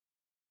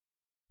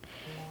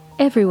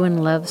Everyone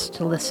loves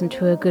to listen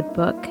to a good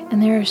book,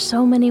 and there are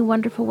so many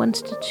wonderful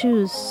ones to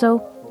choose, so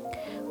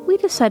we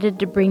decided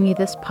to bring you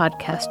this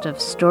podcast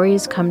of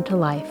Stories Come to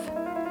Life.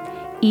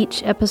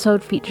 Each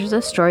episode features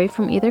a story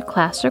from either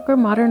classic or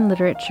modern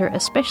literature,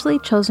 especially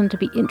chosen to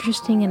be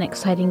interesting and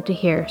exciting to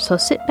hear. So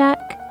sit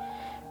back,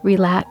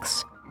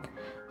 relax,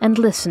 and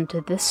listen to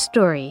this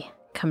story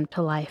come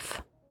to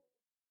life.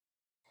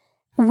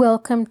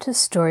 Welcome to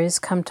Stories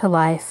Come to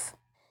Life.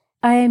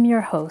 I am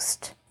your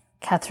host,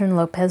 Catherine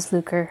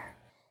Lopez-Luker.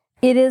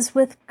 It is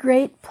with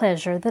great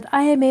pleasure that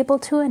I am able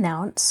to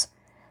announce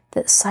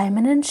that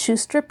Simon &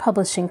 Schuster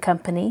Publishing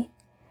Company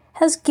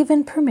has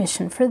given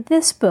permission for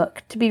this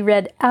book to be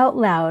read out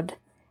loud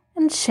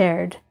and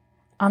shared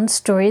on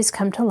Stories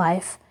Come to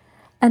Life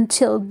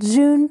until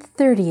June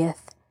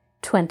 30th,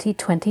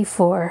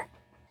 2024.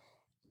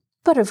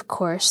 But of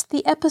course,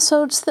 the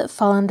episodes that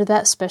fall under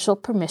that special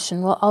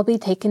permission will all be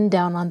taken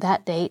down on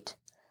that date,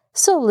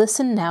 so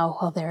listen now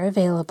while they're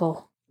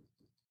available.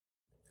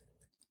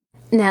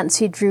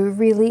 Nancy Drew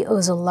really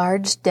owes a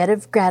large debt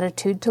of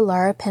gratitude to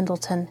Laura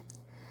Pendleton,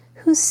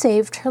 who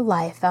saved her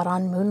life out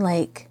on Moon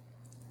Lake.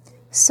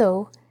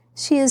 So,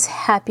 she is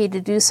happy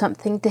to do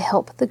something to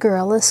help the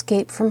girl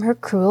escape from her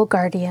cruel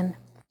guardian.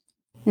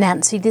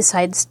 Nancy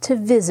decides to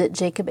visit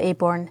Jacob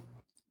Aborn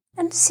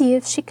and see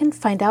if she can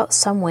find out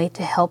some way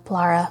to help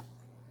Lara.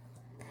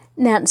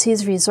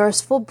 Nancy's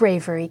resourceful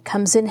bravery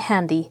comes in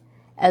handy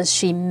as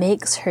she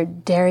makes her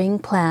daring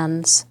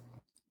plans.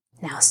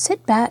 Now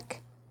sit back,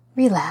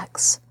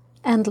 relax,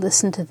 and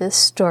listen to this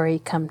story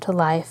come to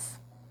life.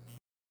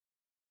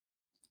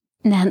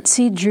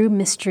 Nancy Drew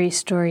Mystery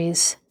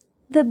Stories,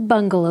 The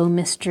Bungalow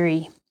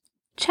Mystery,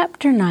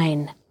 Chapter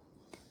 9,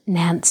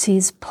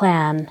 Nancy's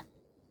Plan.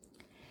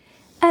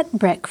 At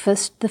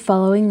breakfast the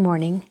following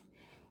morning,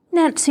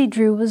 Nancy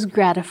Drew was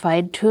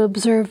gratified to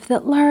observe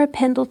that Lara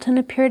Pendleton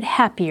appeared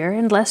happier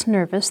and less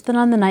nervous than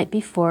on the night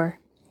before.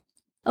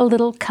 A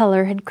little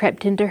color had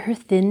crept into her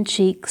thin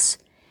cheeks,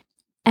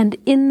 and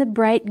in the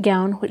bright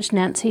gown which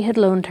Nancy had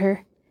loaned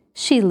her,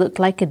 she looked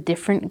like a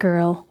different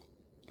girl.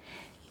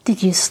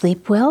 "Did you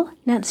sleep well?"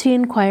 Nancy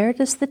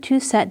inquired as the two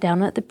sat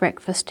down at the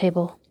breakfast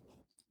table.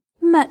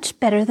 "Much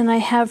better than I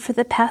have for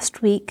the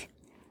past week.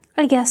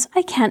 I guess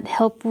I can't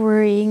help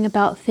worrying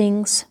about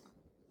things."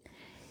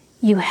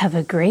 "You have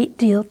a great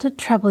deal to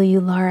trouble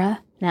you, Lara,"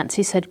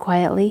 Nancy said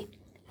quietly,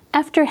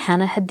 after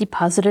Hannah had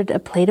deposited a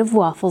plate of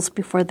waffles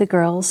before the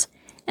girls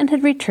and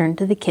had returned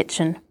to the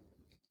kitchen.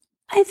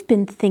 "I've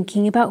been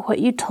thinking about what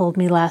you told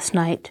me last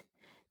night,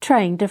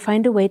 trying to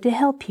find a way to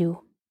help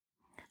you.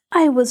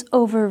 I was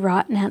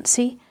overwrought,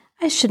 Nancy.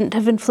 I shouldn't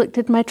have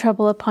inflicted my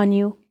trouble upon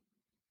you."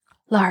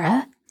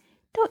 "Lara,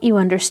 don't you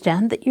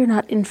understand that you're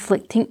not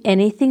inflicting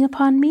anything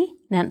upon me?"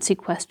 Nancy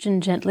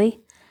questioned gently.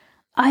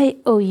 "I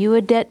owe you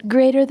a debt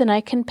greater than I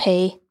can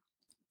pay.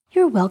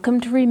 You're welcome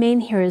to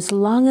remain here as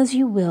long as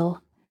you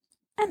will,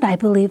 and I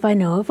believe I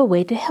know of a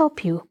way to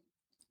help you.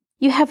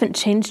 You haven't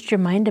changed your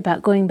mind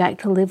about going back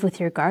to live with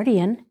your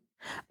guardian?"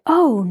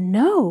 "Oh,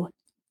 no.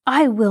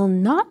 I will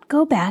not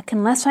go back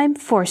unless I'm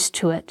forced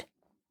to it."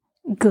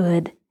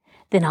 "Good.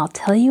 Then I'll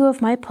tell you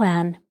of my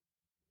plan.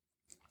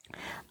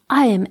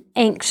 I am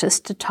anxious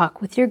to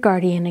talk with your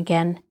guardian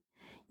again.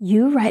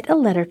 You write a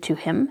letter to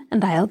him,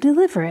 and I'll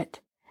deliver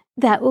it.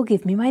 That will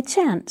give me my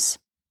chance."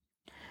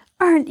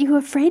 "Aren't you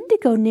afraid to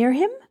go near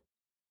him?"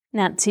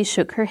 Nancy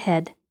shook her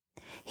head.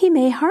 "He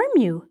may harm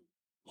you."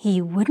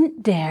 "He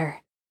wouldn't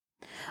dare."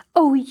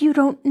 "Oh, you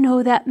don't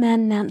know that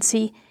man,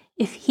 Nancy.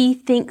 If he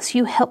thinks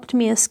you helped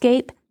me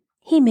escape,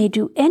 he may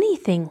do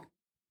anything."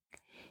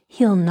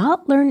 "He'll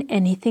not learn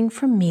anything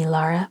from me,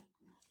 Lara,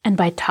 and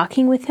by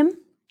talking with him,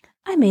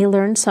 I may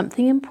learn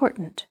something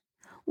important.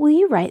 Will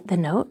you write the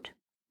note?"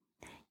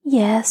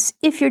 "Yes,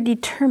 if you're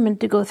determined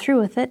to go through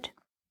with it."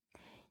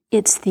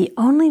 "It's the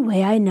only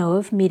way I know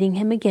of meeting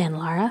him again,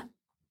 Lara."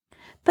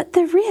 "But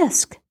the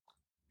risk."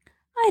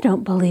 "I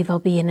don't believe I'll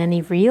be in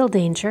any real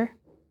danger."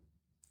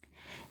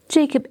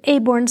 "Jacob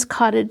Aborn's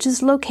cottage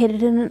is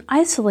located in an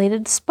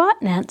isolated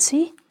spot,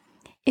 Nancy.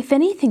 If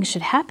anything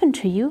should happen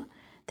to you,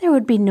 there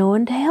would be no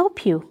one to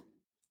help you."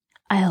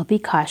 "I'll be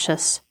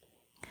cautious."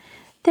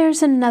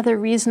 "There's another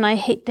reason I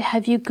hate to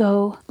have you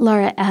go,"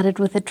 Lara added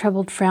with a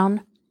troubled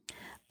frown.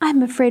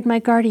 "I'm afraid my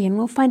guardian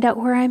will find out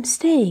where I'm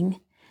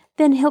staying.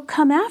 Then he'll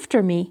come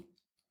after me."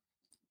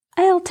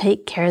 "I'll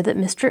take care that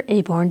Mr.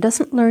 Aborn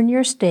doesn't learn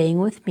you're staying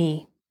with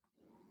me."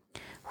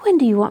 "When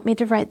do you want me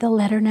to write the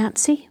letter,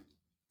 Nancy?"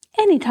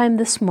 "Any time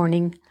this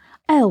morning.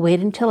 I'll wait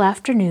until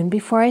afternoon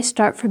before I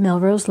start for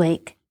Melrose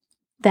Lake.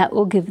 That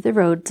will give the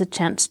roads a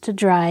chance to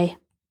dry."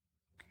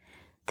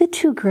 The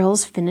two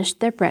girls finished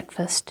their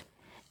breakfast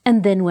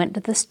and then went to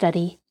the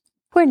study,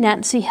 where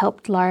Nancy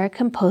helped Lara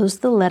compose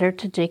the letter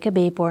to Jacob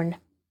Aborn.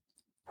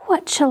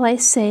 "What shall I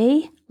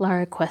say?"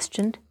 Lara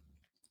questioned.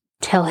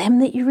 "Tell him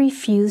that you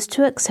refuse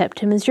to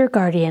accept him as your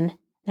guardian,"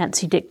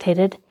 Nancy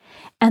dictated,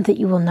 "and that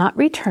you will not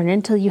return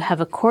until you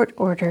have a court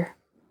order.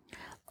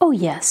 Oh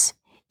yes,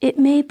 it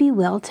may be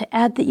well to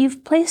add that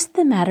you've placed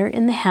the matter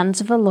in the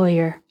hands of a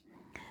lawyer.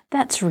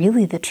 That's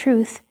really the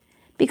truth,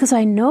 because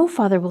I know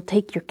Father will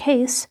take your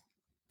case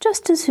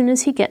just as soon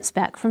as he gets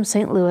back from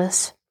St.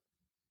 Louis.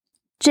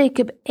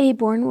 Jacob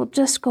Aborn will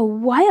just go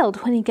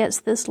wild when he gets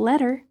this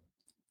letter.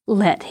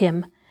 Let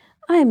him.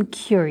 I'm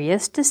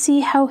curious to see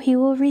how he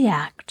will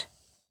react.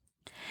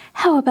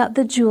 How about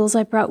the jewels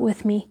I brought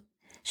with me?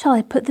 Shall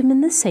I put them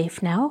in the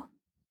safe now?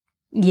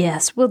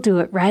 Yes, we'll do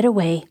it right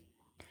away.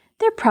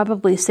 They're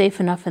probably safe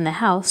enough in the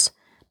house,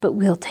 but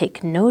we'll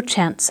take no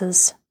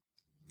chances.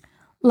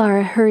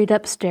 Lara hurried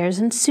upstairs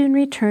and soon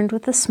returned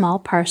with a small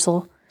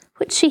parcel,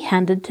 which she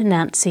handed to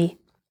Nancy.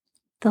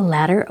 The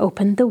latter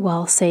opened the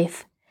wall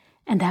safe,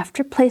 and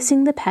after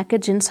placing the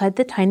package inside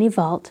the tiny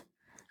vault,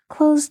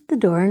 closed the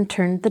door and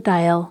turned the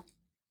dial.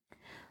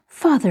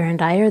 Father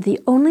and I are the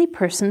only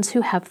persons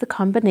who have the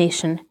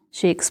combination,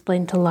 she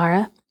explained to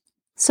Lara,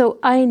 so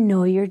I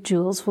know your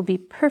jewels will be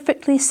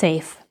perfectly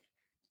safe.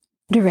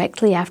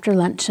 Directly after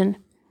luncheon,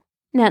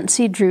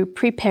 Nancy Drew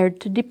prepared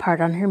to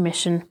depart on her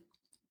mission.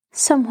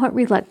 Somewhat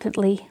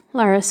reluctantly,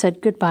 Lara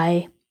said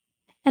goodbye,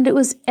 and it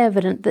was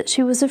evident that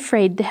she was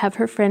afraid to have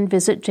her friend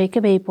visit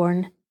Jacob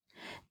Aborn.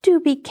 Do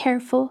be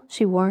careful,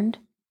 she warned.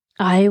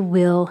 I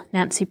will,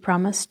 Nancy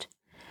promised.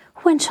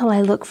 When shall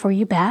I look for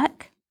you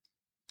back?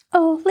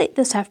 Oh, late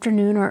this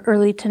afternoon or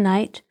early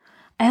tonight.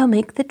 I'll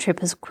make the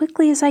trip as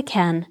quickly as I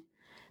can,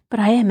 but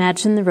I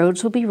imagine the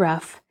roads will be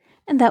rough,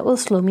 and that will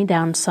slow me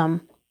down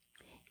some.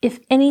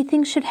 If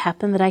anything should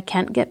happen that I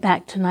can't get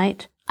back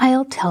tonight,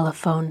 I'll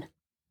telephone.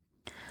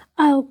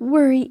 I'll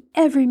worry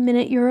every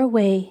minute you're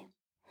away.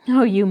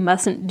 Oh, you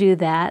mustn't do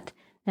that,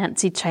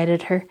 Nancy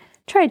chided her.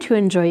 Try to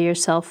enjoy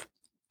yourself.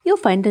 You'll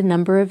find a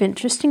number of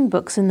interesting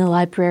books in the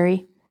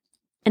library.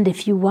 And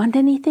if you want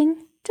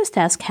anything, just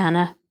ask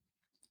Hannah.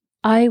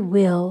 I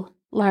will,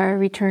 Lara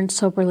returned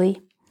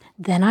soberly.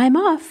 Then I'm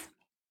off.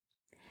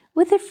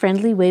 With a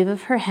friendly wave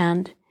of her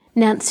hand,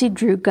 Nancy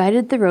Drew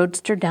guided the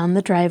roadster down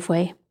the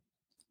driveway.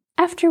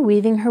 After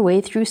weaving her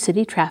way through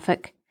city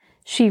traffic,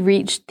 she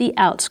reached the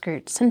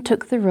outskirts and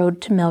took the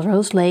road to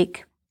Melrose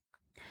Lake.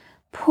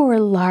 Poor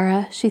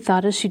Lara, she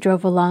thought as she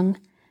drove along.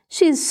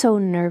 She's so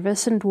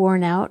nervous and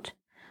worn out.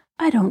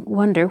 I don't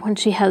wonder when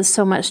she has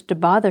so much to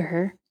bother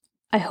her.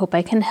 I hope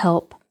I can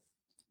help.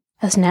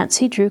 As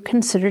Nancy Drew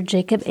considered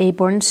Jacob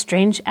Aborn's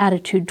strange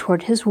attitude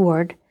toward his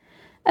ward,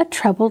 a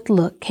troubled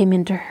look came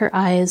into her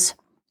eyes.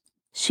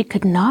 She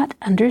could not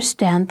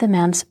understand the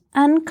man's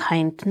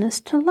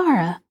unkindness to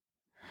Lara,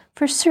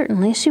 for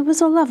certainly she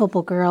was a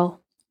lovable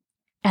girl.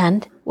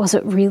 And was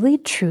it really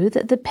true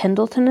that the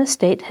Pendleton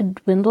estate had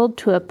dwindled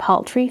to a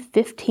paltry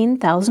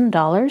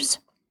 $15,000?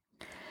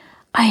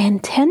 I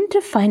intend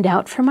to find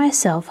out for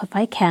myself if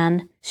I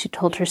can, she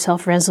told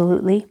herself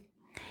resolutely.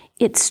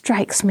 It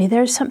strikes me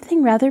there's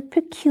something rather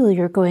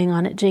peculiar going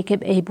on at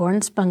Jacob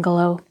Aborn's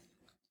bungalow.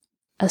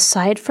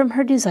 Aside from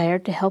her desire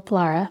to help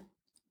Lara,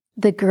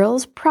 the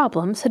girl's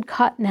problems had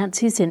caught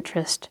Nancy's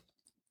interest.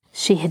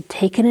 She had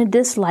taken a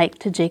dislike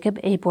to Jacob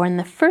Aborn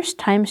the first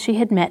time she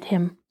had met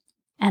him,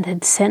 and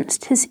had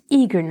sensed his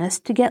eagerness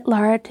to get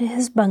Lara to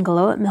his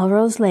bungalow at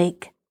Melrose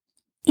Lake.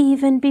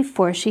 Even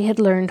before she had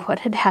learned what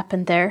had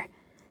happened there,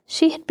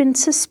 she had been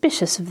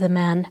suspicious of the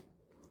man.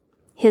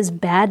 His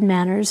bad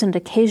manners and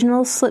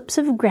occasional slips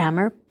of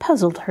grammar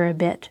puzzled her a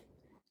bit.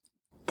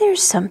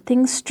 There's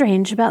something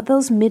strange about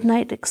those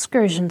midnight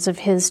excursions of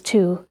his,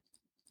 too.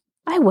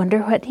 I wonder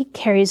what he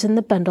carries in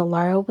the bundle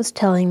Lara was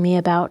telling me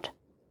about.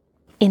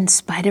 In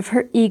spite of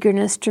her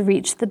eagerness to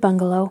reach the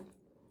bungalow,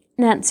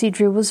 Nancy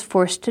Drew was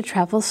forced to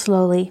travel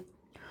slowly,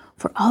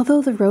 for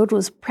although the road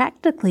was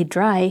practically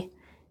dry,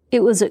 it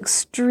was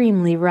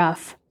extremely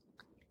rough.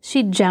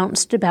 She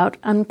jounced about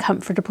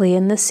uncomfortably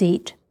in the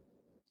seat.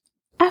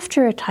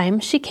 After a time,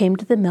 she came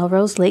to the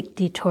Melrose Lake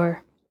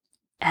detour.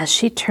 As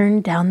she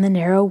turned down the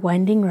narrow,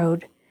 winding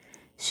road,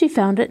 she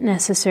found it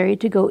necessary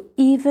to go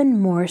even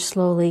more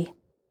slowly.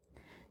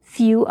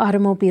 Few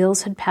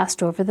automobiles had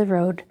passed over the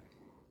road,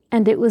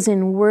 and it was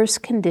in worse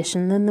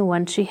condition than the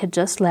one she had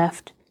just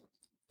left.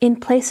 In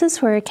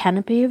places where a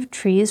canopy of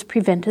trees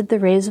prevented the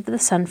rays of the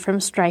sun from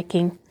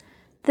striking,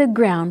 the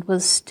ground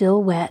was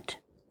still wet.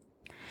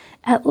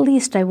 At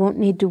least I won't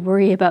need to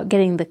worry about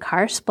getting the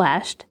car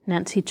splashed,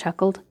 Nancy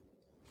chuckled.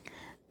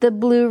 The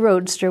blue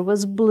roadster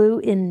was blue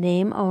in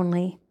name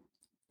only,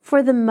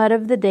 for the mud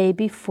of the day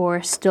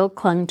before still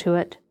clung to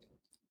it.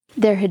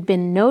 There had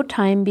been no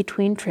time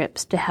between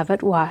trips to have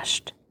it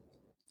washed.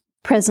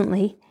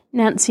 Presently,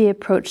 Nancy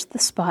approached the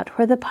spot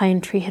where the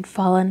pine tree had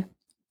fallen,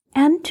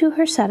 and to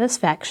her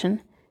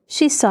satisfaction,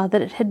 she saw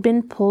that it had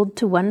been pulled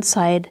to one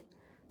side,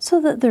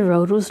 so that the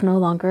road was no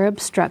longer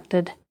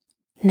obstructed.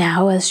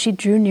 Now, as she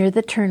drew near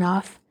the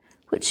turnoff,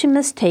 which she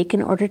must take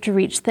in order to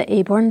reach the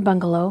Aborn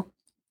bungalow,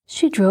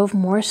 she drove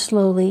more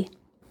slowly,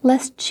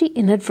 lest she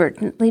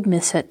inadvertently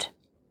miss it.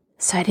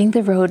 Sighting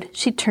the road,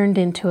 she turned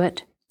into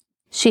it.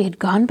 She had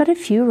gone but a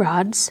few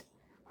rods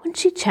when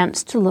she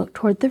chanced to look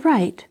toward the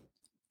right.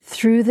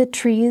 Through the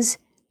trees,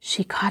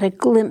 she caught a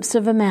glimpse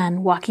of a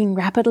man walking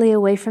rapidly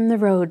away from the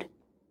road.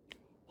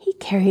 He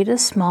carried a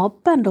small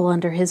bundle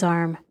under his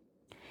arm.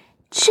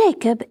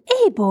 "Jacob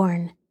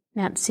Aborn!"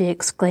 Nancy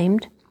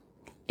exclaimed.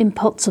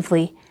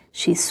 Impulsively,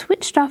 she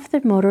switched off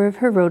the motor of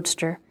her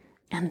roadster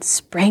and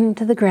sprang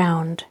to the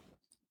ground.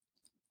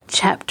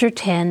 Chapter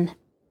 10.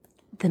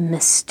 The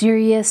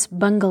Mysterious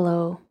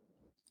Bungalow.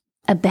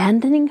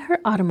 Abandoning her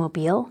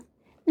automobile,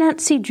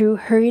 Nancy Drew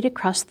hurried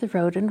across the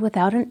road and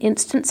without an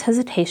instant's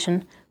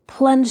hesitation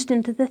plunged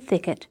into the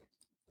thicket,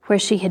 where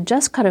she had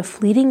just caught a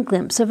fleeting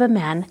glimpse of a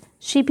man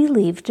she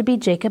believed to be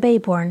Jacob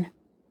Aborn.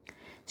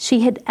 She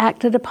had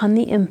acted upon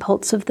the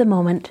impulse of the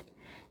moment,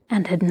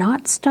 and had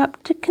not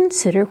stopped to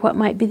consider what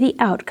might be the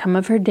outcome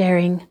of her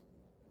daring.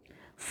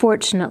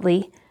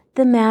 Fortunately,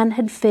 the man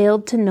had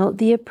failed to note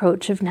the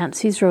approach of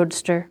Nancy's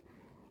roadster,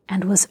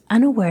 and was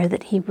unaware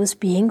that he was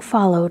being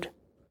followed.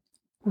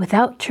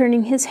 Without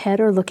turning his head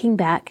or looking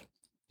back,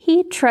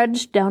 he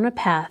trudged down a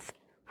path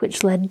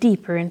which led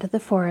deeper into the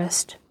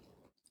forest.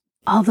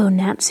 Although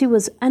Nancy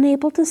was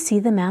unable to see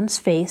the man's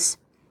face,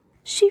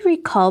 she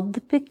recalled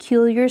the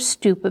peculiar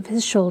stoop of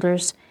his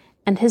shoulders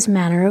and his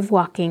manner of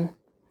walking.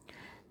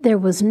 There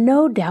was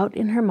no doubt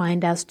in her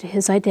mind as to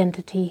his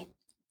identity.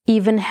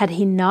 Even had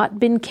he not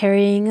been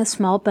carrying a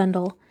small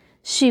bundle,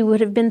 she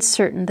would have been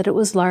certain that it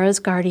was Laura's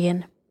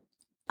guardian.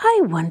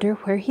 "I wonder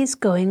where he's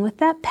going with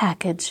that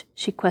package,"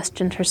 she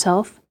questioned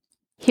herself.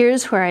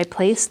 "Here's where I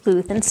place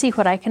Luth and see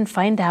what I can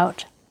find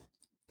out."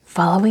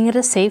 Following at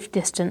a safe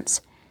distance,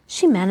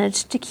 she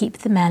managed to keep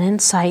the man in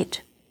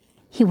sight.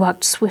 He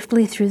walked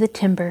swiftly through the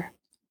timber.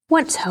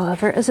 Once,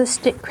 however, as a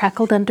stick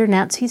crackled under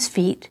Nancy's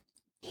feet,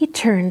 he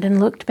turned and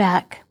looked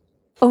back.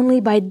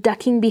 Only by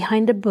ducking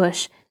behind a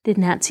bush did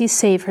Nancy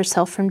save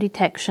herself from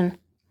detection.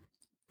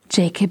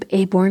 Jacob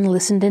Aborn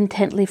listened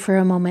intently for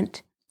a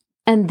moment,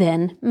 and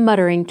then,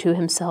 muttering to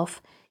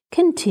himself,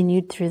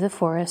 continued through the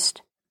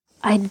forest.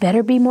 "I'd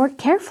better be more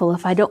careful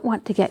if I don't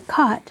want to get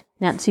caught,"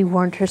 Nancy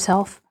warned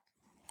herself.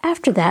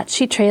 After that,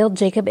 she trailed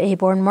Jacob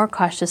Aborn more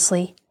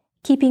cautiously,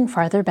 keeping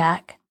farther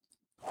back.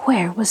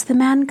 Where was the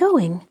man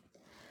going?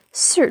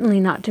 Certainly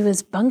not to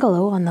his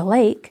bungalow on the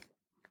lake,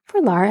 for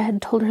Laura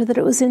had told her that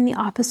it was in the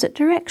opposite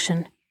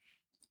direction.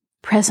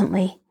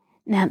 Presently,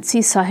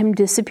 Nancy saw him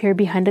disappear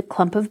behind a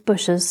clump of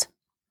bushes.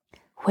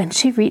 When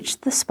she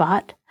reached the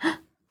spot,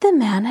 the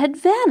man had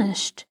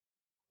vanished.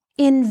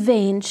 In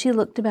vain she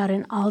looked about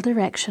in all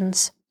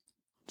directions.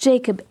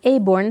 Jacob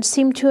Aborn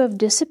seemed to have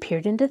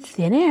disappeared into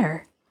thin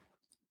air.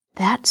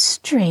 "That's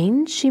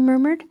strange," she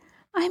murmured.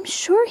 "I'm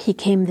sure he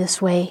came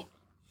this way."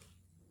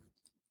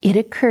 It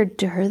occurred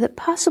to her that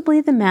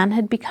possibly the man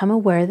had become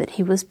aware that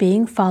he was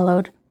being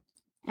followed,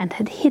 and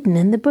had hidden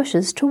in the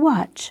bushes to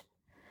watch.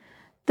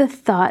 The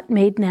thought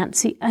made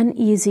Nancy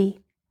uneasy,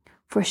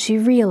 for she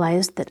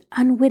realized that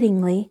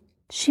unwittingly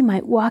she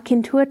might walk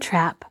into a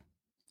trap.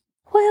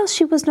 While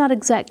she was not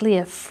exactly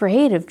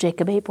afraid of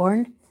Jacob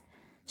Aborn,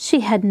 she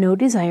had no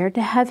desire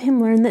to have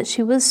him learn that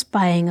she was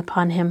spying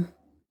upon him.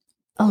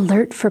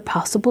 Alert for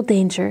possible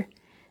danger,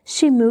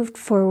 she moved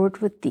forward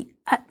with the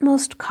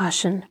utmost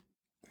caution.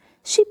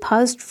 She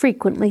paused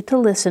frequently to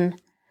listen,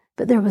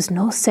 but there was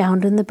no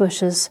sound in the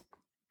bushes.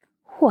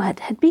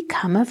 What had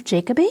become of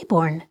Jacob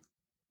Aborn?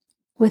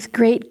 With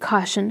great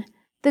caution,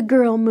 the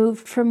girl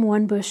moved from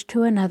one bush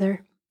to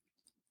another.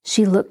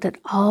 She looked at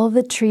all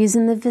the trees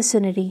in the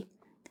vicinity,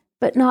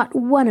 but not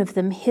one of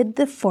them hid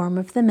the form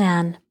of the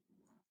man.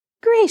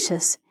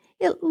 "Gracious,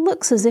 it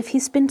looks as if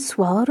he's been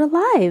swallowed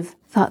alive,"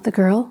 thought the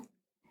girl.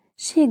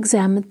 She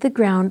examined the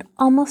ground,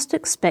 almost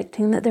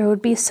expecting that there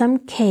would be some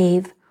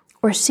cave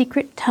or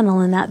secret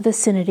tunnel in that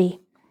vicinity,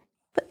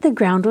 but the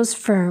ground was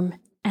firm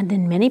and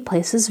in many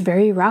places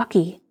very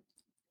rocky.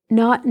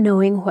 Not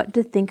knowing what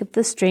to think of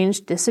the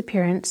strange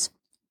disappearance,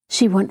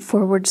 she went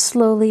forward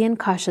slowly and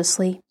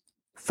cautiously,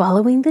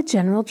 following the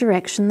general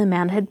direction the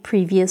man had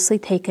previously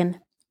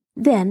taken.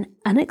 Then,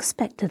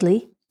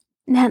 unexpectedly,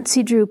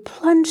 Nancy Drew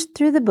plunged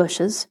through the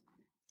bushes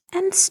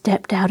and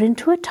stepped out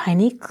into a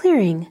tiny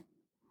clearing.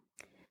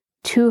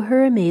 To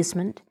her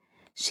amazement,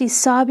 she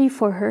saw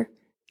before her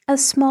a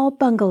small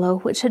bungalow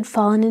which had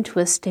fallen into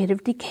a state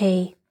of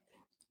decay.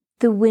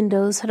 The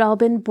windows had all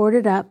been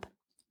boarded up,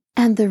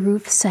 and the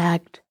roof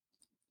sagged.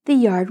 The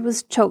yard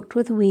was choked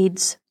with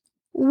weeds.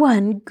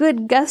 One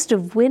good gust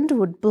of wind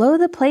would blow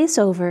the place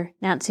over,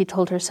 Nancy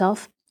told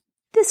herself.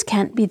 This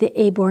can't be the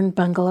Aborn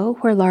bungalow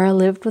where Laura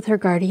lived with her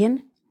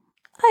guardian.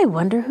 I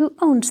wonder who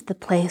owns the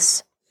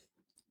place.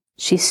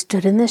 She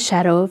stood in the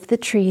shadow of the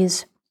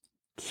trees,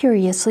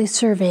 curiously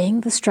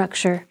surveying the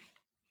structure.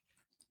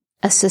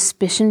 A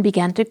suspicion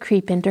began to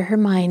creep into her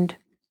mind.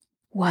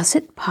 Was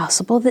it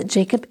possible that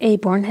Jacob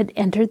Aborn had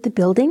entered the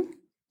building?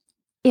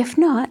 If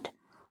not,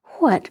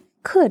 what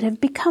could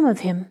have become of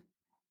him?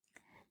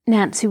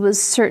 Nancy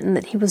was certain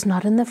that he was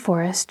not in the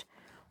forest,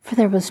 for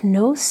there was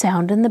no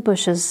sound in the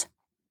bushes.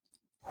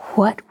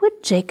 What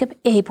would Jacob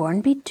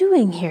Aborn be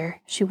doing here?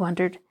 She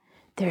wondered.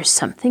 There's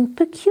something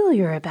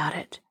peculiar about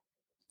it.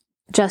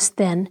 Just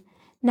then,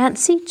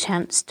 Nancy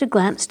chanced to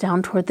glance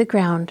down toward the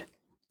ground.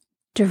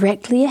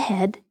 Directly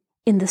ahead,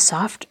 in the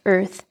soft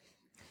earth,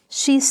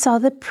 she saw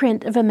the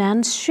print of a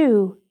man's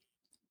shoe.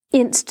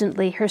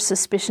 Instantly her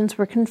suspicions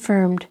were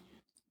confirmed.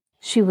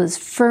 She was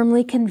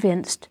firmly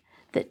convinced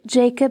that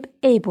Jacob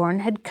Aborn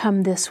had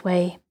come this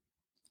way.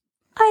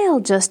 "I'll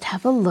just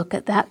have a look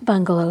at that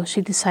bungalow,"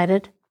 she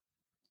decided.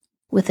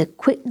 With a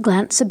quick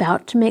glance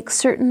about to make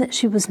certain that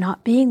she was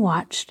not being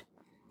watched,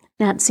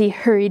 Nancy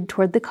hurried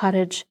toward the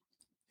cottage.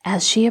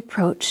 As she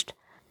approached,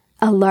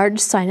 a large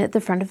sign at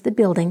the front of the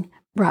building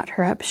brought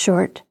her up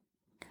short.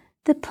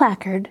 The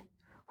placard,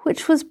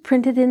 which was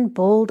printed in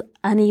bold,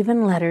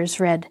 uneven letters,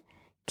 read,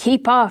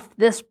 "Keep off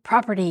this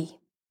property."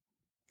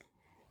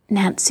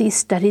 Nancy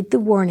studied the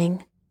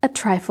warning, a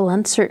trifle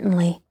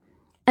uncertainly,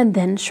 and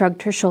then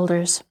shrugged her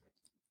shoulders.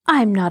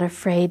 "I'm not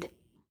afraid.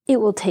 It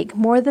will take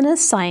more than a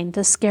sign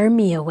to scare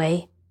me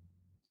away."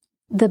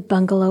 The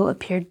bungalow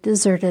appeared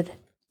deserted,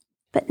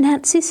 but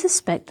Nancy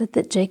suspected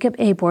that Jacob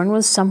Aborn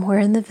was somewhere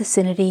in the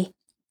vicinity,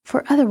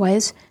 for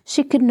otherwise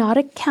she could not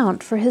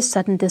account for his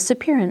sudden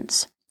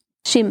disappearance.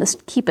 She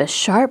must keep a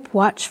sharp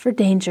watch for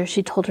danger,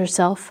 she told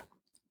herself.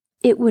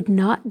 It would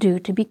not do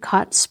to be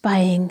caught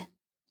spying.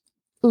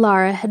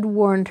 Lara had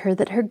warned her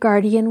that her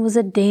guardian was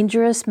a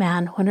dangerous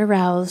man when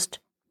aroused.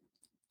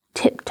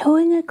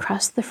 Tiptoeing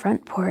across the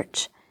front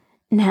porch,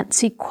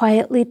 Nancy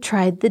quietly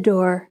tried the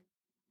door.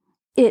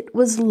 It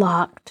was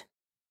locked.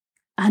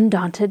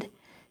 Undaunted,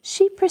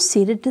 she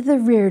proceeded to the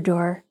rear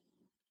door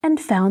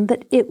and found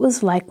that it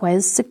was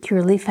likewise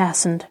securely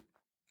fastened.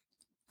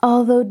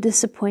 Although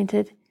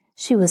disappointed,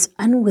 she was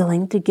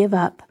unwilling to give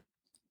up.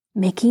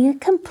 Making a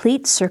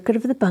complete circuit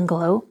of the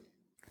bungalow,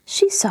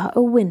 she saw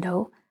a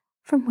window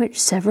from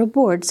which several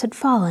boards had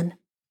fallen.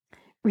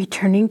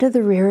 Returning to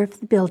the rear of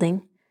the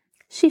building,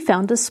 she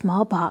found a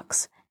small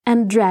box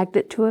and dragged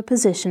it to a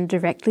position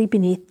directly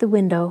beneath the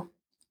window.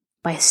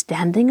 By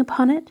standing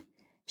upon it,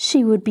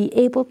 she would be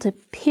able to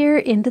peer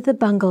into the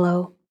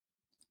bungalow.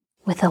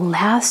 With a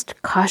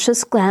last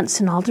cautious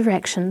glance in all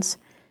directions,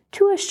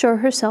 to assure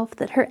herself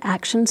that her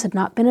actions had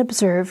not been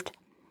observed,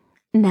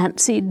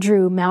 Nancy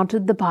Drew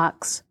mounted the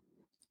box.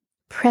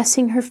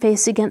 Pressing her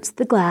face against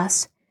the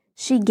glass,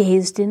 she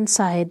gazed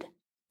inside.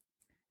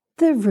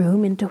 The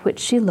room into which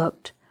she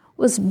looked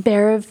was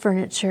bare of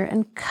furniture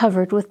and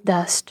covered with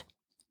dust,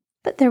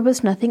 but there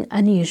was nothing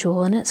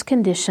unusual in its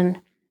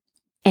condition.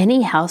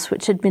 Any house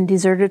which had been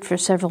deserted for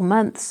several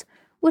months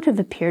would have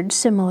appeared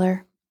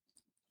similar.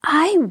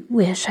 "I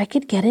wish I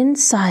could get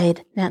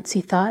inside,"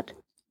 Nancy thought.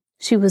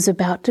 She was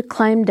about to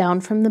climb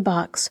down from the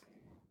box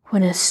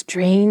when a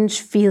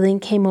strange feeling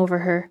came over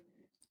her.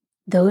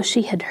 Though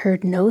she had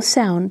heard no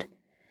sound,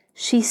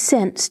 she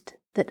sensed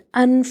that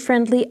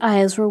unfriendly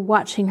eyes were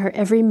watching her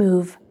every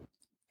move.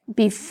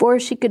 Before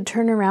she could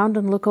turn around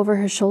and look over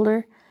her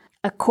shoulder,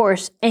 a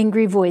coarse,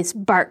 angry voice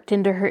barked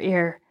into her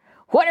ear.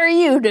 "What are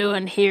you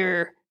doing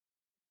here?"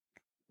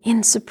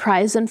 In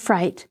surprise and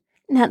fright,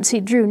 Nancy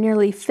Drew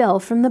nearly fell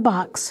from the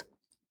box.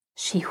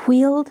 She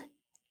wheeled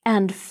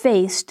and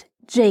faced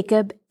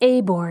Jacob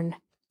Aborn.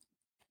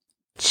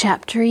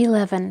 Chapter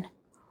 11.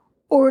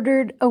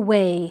 Ordered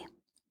Away.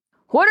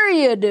 "What are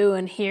you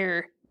doing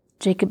here?"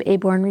 Jacob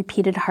Aborn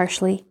repeated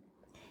harshly.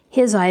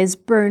 His eyes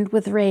burned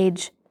with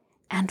rage,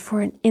 and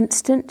for an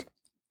instant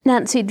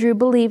Nancy Drew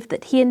believed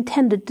that he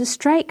intended to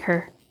strike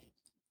her.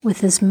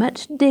 With as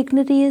much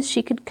dignity as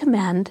she could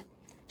command,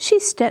 she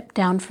stepped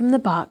down from the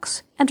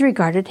box and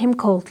regarded him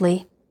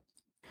coldly.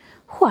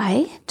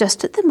 "Why,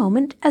 just at the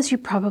moment, as you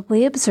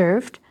probably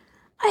observed,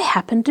 I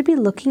happened to be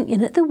looking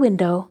in at the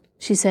window,"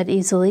 she said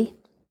easily.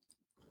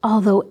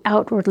 Although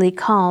outwardly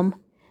calm,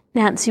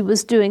 Nancy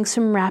was doing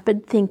some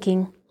rapid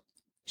thinking.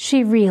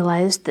 She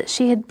realized that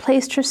she had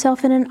placed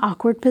herself in an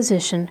awkward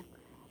position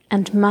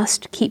and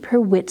must keep her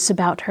wits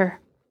about her.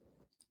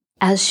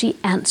 As she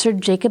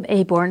answered Jacob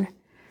Aborn,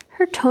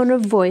 her tone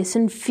of voice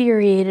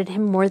infuriated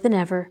him more than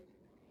ever.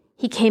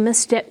 He came a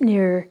step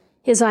nearer,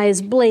 his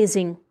eyes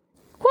blazing.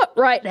 "What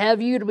right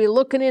have you to be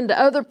looking into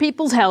other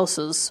people's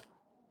houses?"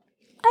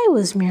 "I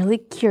was merely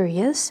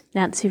curious,"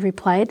 Nancy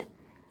replied.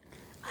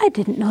 "I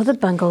didn't know the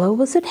bungalow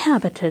was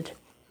inhabited."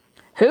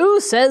 "Who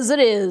says it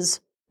is?"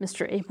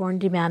 Mr. Aborn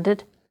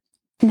demanded.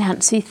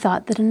 Nancy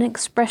thought that an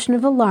expression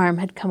of alarm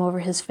had come over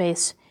his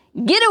face.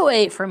 "Get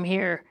away from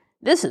here!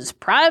 This is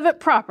private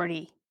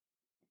property."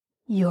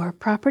 "Your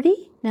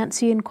property?"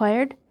 Nancy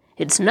inquired.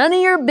 "It's none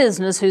of your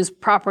business whose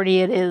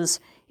property it is.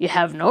 You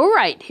have no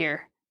right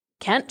here.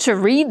 Can't you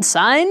read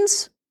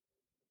signs?"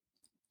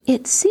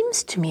 "It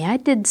seems to me I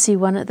did see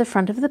one at the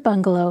front of the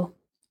bungalow."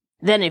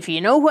 "Then if you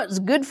know what's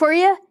good for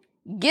you,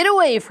 get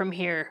away from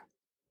here."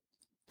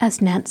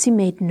 As Nancy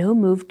made no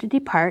move to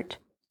depart,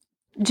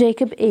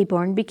 Jacob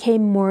Aborn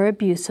became more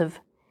abusive.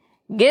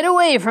 "Get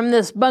away from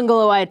this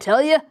bungalow, I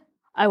tell you.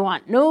 I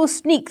want no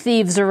sneak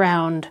thieves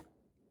around."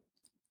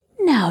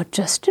 "Now,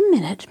 just a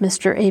minute,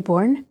 Mr.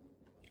 Aborn."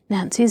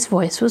 Nancy's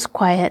voice was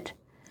quiet,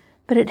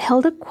 but it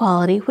held a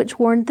quality which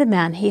warned the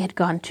man he had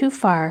gone too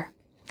far.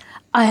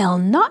 "I'll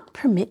not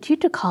permit you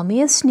to call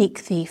me a sneak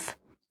thief.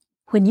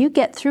 When you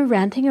get through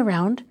ranting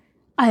around,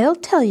 I'll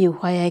tell you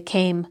why I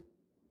came."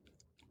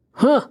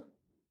 "Huh!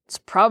 It's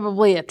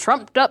probably a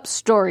trumped-up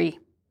story."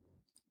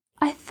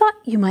 "I thought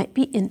you might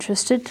be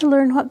interested to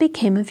learn what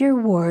became of your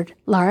ward,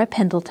 Lara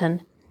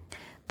Pendleton.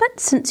 But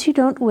since you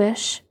don't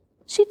wish,"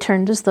 She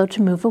turned as though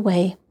to move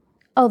away,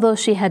 although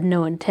she had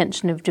no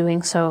intention of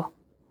doing so.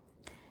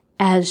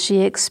 As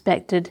she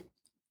expected,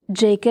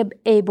 Jacob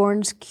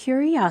Aborn's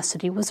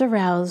curiosity was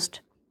aroused.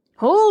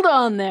 "Hold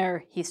on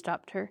there," he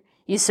stopped her.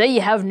 "You say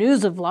you have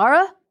news of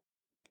Lara?"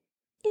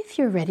 "If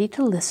you're ready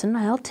to listen,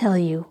 I'll tell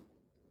you.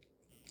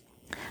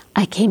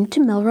 I came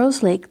to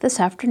Melrose Lake this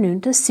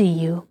afternoon to see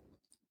you.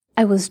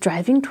 I was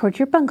driving toward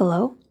your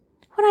bungalow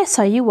when I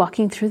saw you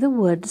walking through the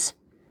woods.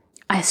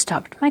 I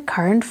stopped my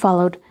car and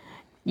followed."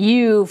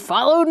 "You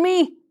followed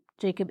me?"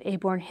 Jacob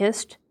Aborn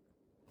hissed.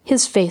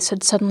 His face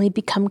had suddenly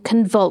become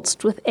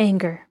convulsed with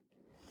anger.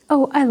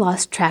 "Oh, I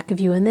lost track of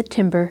you in the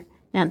timber,"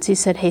 Nancy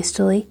said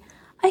hastily.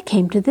 "I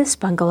came to this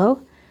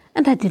bungalow,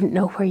 and I didn't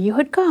know where you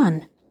had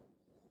gone."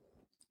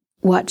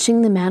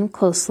 Watching the man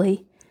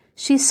closely,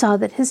 she saw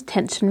that his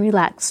tension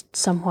relaxed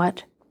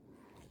somewhat.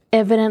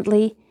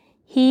 Evidently,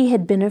 he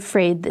had been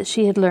afraid that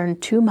she had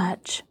learned too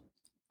much.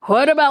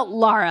 "What about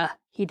Lara?"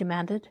 he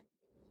demanded.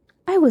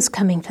 "I was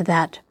coming to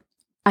that.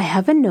 I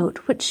have a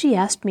note which she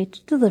asked me to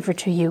deliver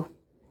to you."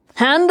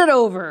 "Hand it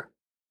over."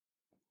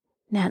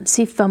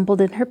 Nancy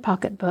fumbled in her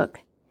pocketbook,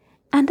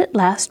 and at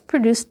last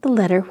produced the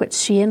letter which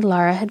she and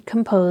Lara had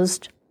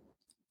composed.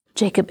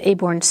 Jacob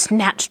Aborn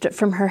snatched it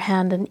from her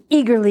hand and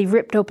eagerly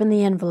ripped open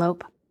the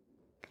envelope.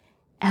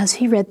 As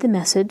he read the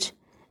message,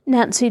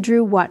 Nancy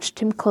Drew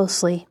watched him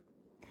closely.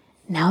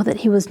 Now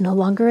that he was no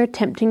longer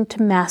attempting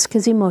to mask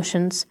his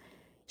emotions,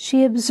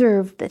 she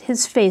observed that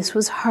his face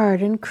was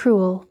hard and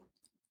cruel.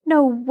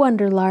 No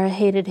wonder Lara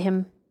hated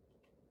him.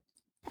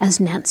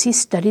 As Nancy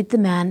studied the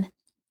man,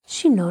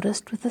 she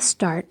noticed with a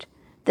start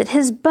that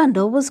his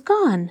bundle was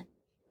gone.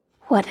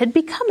 What had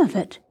become of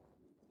it?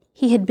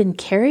 He had been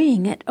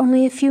carrying it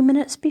only a few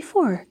minutes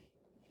before.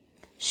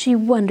 She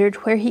wondered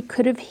where he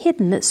could have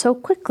hidden it so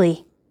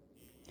quickly.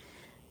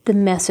 The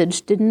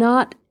message did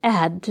not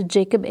add to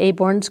Jacob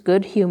Aborn's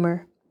good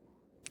humor.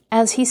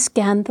 As he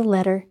scanned the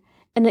letter,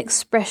 an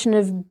expression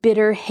of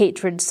bitter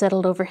hatred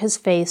settled over his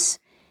face,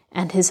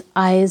 and his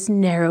eyes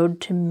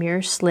narrowed to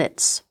mere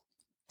slits.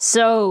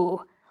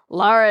 "So,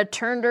 Lara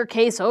turned her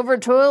case over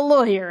to a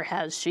lawyer,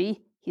 has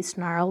she?" he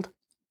snarled.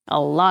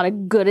 "A lot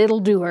of good it'll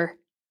do her."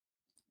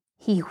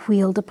 He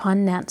wheeled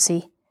upon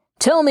Nancy.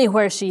 "Tell me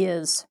where she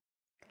is."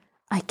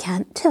 "I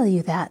can't tell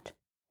you that."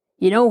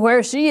 "You know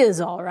where she is,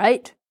 all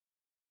right."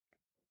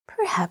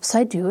 "Perhaps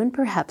I do and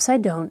perhaps I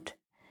don't."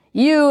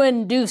 "You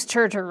induced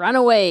her to run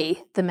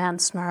away," the man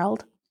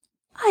snarled.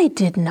 "I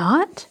did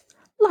not.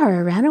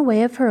 Lara ran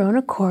away of her own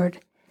accord.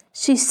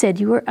 She said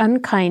you were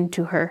unkind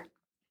to her."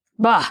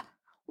 "Bah!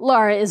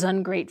 Lara is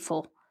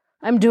ungrateful.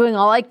 I'm doing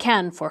all I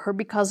can for her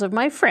because of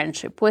my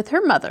friendship with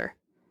her mother.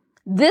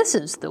 This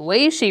is the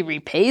way she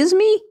repays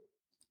me?"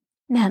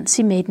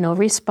 Nancy made no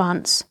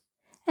response,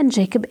 and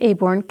Jacob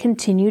Aborn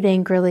continued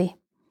angrily.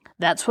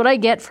 "That's what I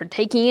get for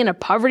taking in a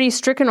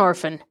poverty-stricken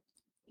orphan.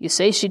 You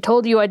say she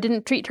told you I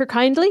didn't treat her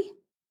kindly?"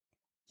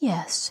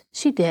 "Yes,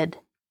 she did."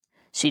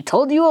 "She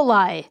told you a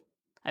lie.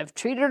 I've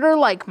treated her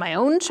like my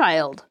own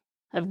child.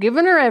 I've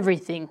given her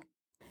everything.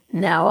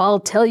 Now I'll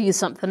tell you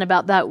something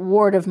about that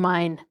ward of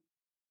mine."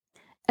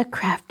 A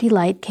crafty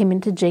light came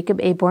into Jacob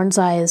Aborn's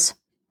eyes.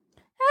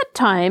 "At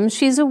times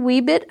she's a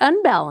wee bit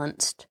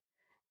unbalanced.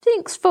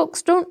 Thinks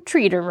folks don't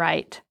treat her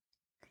right."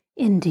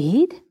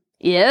 "Indeed?"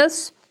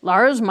 "Yes,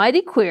 Lara's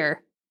mighty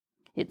queer.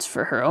 It's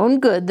for her own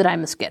good that I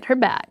must get her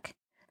back.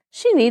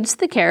 She needs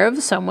the care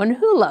of someone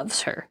who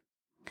loves her.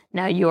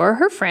 Now you're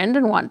her friend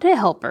and want to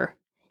help her.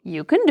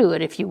 You can do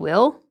it if you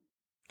will."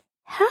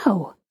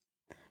 "How?"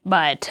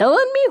 "By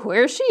telling me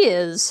where she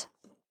is."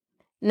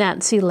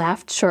 Nancy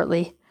laughed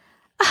shortly.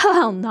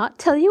 "I'll not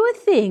tell you a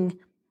thing.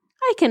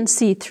 I can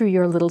see through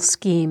your little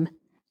scheme.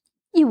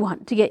 You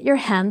want to get your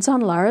hands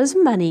on Lara's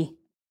money."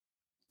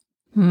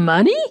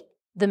 "Money?"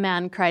 the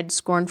man cried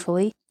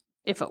scornfully.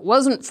 "If it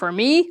wasn't for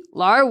me,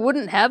 Lara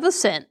wouldn't have a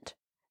cent.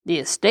 The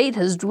estate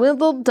has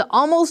dwindled to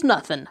almost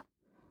nothing.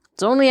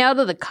 It's only out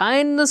of the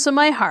kindness of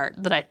my heart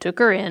that I took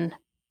her in."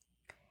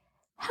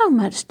 "How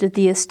much did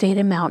the estate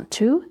amount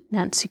to?"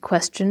 Nancy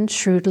questioned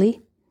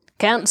shrewdly.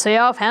 "Can't say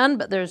offhand,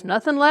 but there's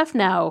nothing left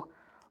now.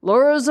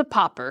 Laura's a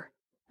pauper.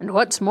 And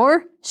what's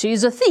more,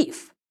 she's a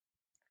thief."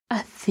 "A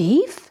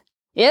thief?"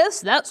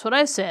 "Yes, that's what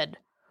I said.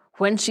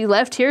 When she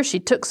left here, she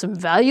took some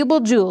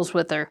valuable jewels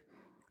with her.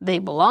 They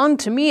belong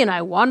to me and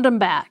I want 'em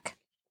back."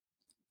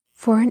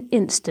 For an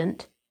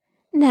instant,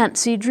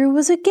 Nancy Drew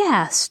was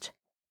aghast.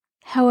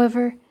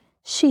 However,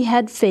 she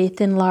had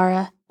faith in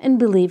Lara and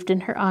believed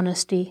in her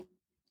honesty.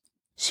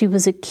 She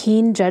was a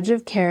keen judge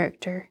of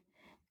character,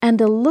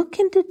 and a look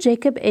into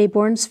Jacob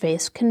Aborn's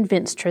face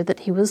convinced her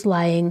that he was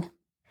lying.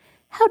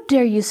 "How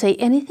dare you say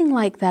anything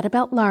like that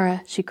about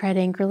Lara?" she cried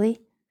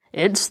angrily.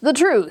 "It's the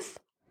truth.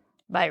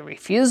 By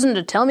refusing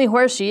to tell me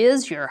where she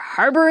is, you're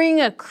harboring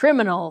a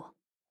criminal."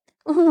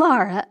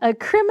 "Lara, a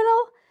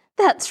criminal?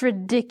 That's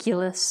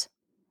ridiculous."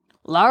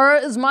 "Lara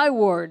is my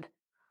ward.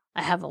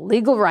 I have a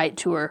legal right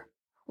to her.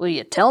 Will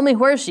you tell me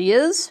where she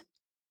is?"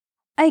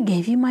 "I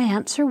gave you my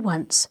answer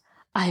once.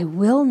 I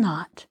will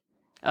not."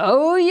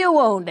 "Oh, you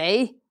won't,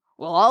 eh?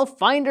 Well, I'll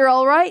find her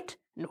all right,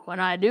 and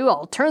when I do,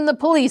 I'll turn the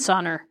police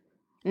on her.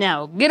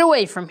 Now, get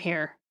away from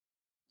here."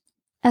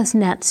 As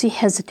Nancy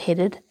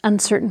hesitated,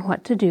 uncertain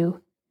what to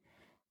do,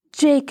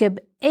 Jacob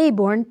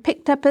Aborn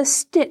picked up a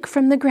stick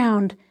from the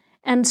ground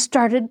and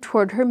started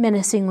toward her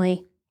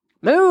menacingly.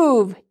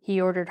 "Move!" he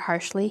ordered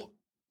harshly.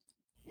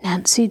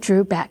 Nancy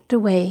drew backed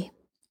away,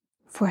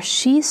 for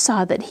she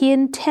saw that he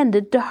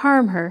intended to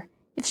harm her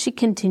if she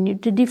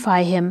continued to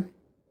defy him.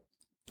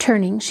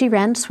 Turning, she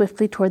ran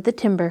swiftly toward the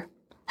timber.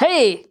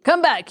 "Hey,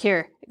 come back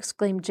here!"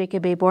 exclaimed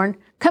Jacob Aborn.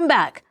 "Come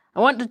back!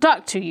 I want to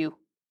talk to you."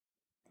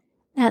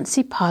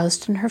 Nancy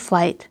paused in her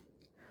flight.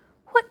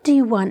 "What do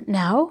you want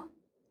now?"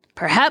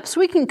 "Perhaps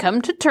we can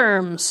come to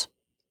terms."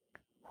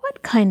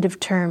 "What kind of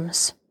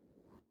terms?"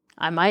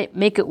 "I might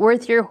make it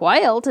worth your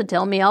while to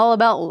tell me all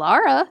about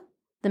Lara,"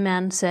 the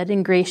man said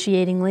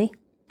ingratiatingly.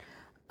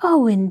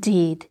 "Oh,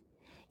 indeed.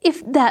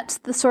 If that's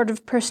the sort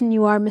of person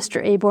you are,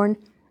 Mr. Aborn,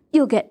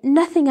 you'll get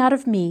nothing out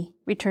of me,"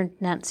 returned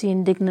Nancy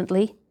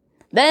indignantly.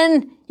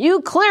 "Then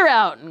you clear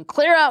out, and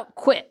clear out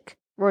quick,"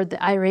 roared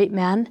the irate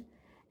man,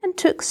 and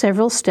took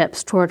several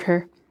steps toward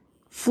her,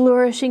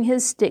 flourishing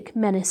his stick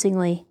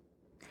menacingly.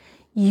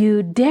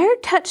 "You dare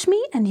touch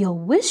me, and you'll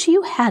wish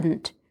you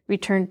hadn't,"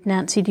 returned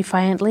Nancy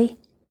defiantly.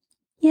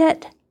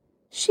 Yet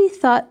she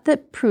thought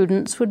that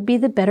prudence would be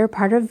the better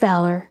part of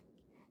valor,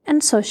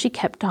 and so she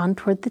kept on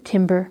toward the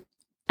timber,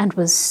 and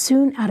was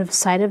soon out of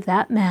sight of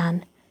that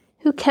man,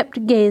 who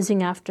kept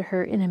gazing after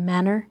her in a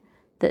manner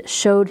that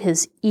showed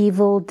his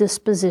evil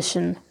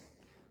disposition.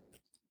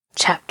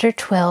 Chapter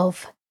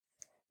 12.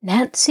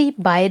 Nancy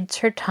Bides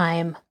Her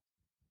Time.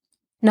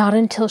 Not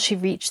until she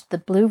reached the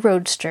blue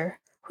roadster,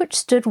 which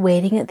stood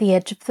waiting at the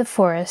edge of the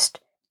forest,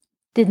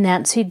 did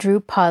Nancy Drew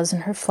pause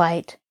in her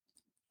flight.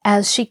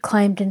 As she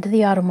climbed into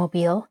the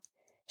automobile,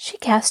 she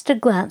cast a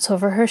glance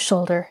over her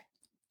shoulder,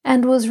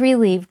 and was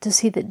relieved to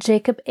see that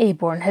Jacob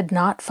Aborn had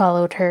not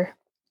followed her.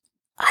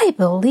 "I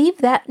believe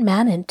that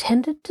man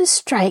intended to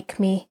strike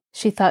me,"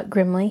 she thought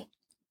grimly.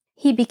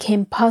 "He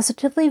became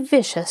positively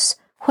vicious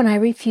when I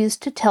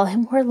refused to tell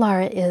him where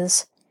Lara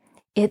is.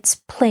 It's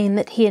plain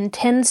that he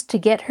intends to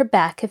get her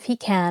back if he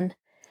can,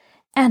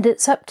 and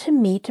it's up to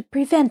me to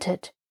prevent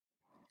it.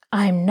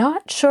 I'm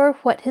not sure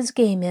what his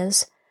game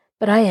is,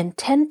 but I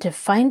intend to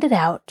find it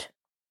out."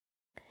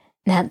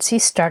 Nancy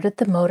started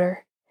the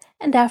motor,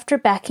 and after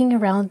backing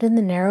around in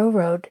the narrow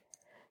road,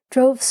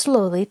 drove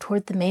slowly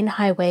toward the main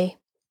highway.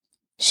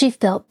 She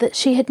felt that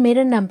she had made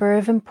a number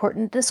of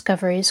important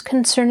discoveries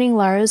concerning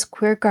Lara's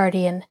queer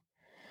guardian,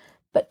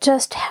 but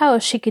just how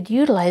she could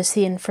utilize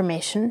the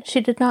information she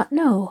did not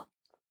know.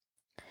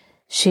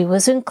 She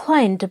was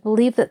inclined to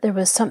believe that there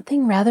was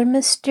something rather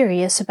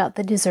mysterious about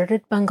the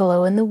deserted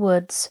bungalow in the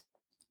woods.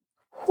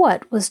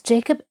 What was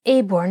Jacob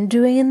Aborn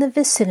doing in the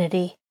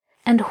vicinity,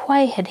 and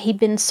why had he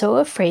been so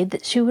afraid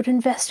that she would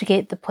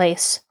investigate the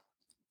place?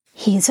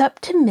 "He's up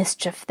to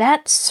mischief,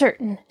 that's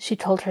certain," she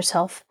told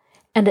herself,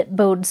 "and it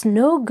bodes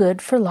no good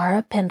for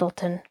Lara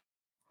Pendleton."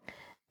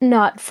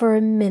 Not for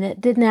a minute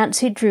did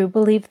Nancy Drew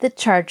believe the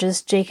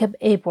charges Jacob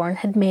Aborn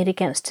had made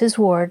against his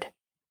ward.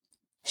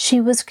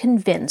 She was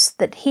convinced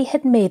that he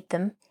had made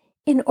them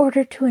in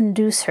order to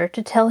induce her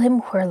to tell him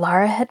where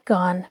Lara had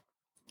gone.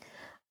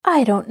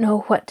 "I don't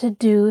know what to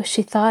do,"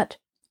 she thought.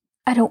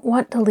 "I don't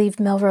want to leave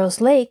Melrose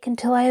Lake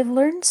until I have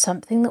learned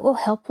something that will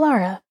help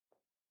Lara.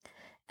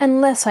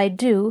 Unless I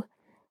do,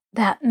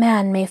 that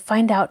man may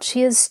find out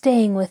she is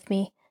staying with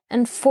me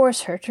and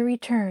force her to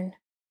return.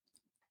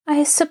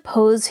 I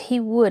suppose he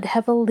would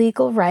have a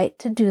legal right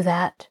to do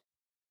that."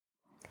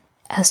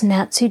 As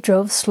Nancy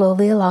drove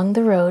slowly along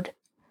the road,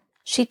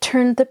 she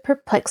turned the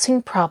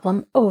perplexing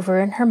problem over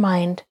in her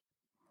mind.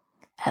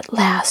 At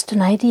last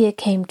an idea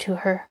came to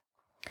her.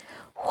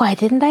 "Why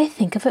didn't I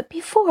think of it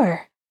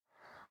before?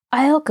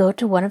 I'll go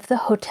to one of the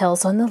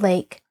hotels on the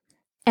lake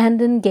and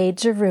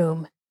engage a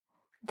room.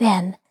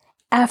 Then,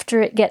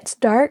 after it gets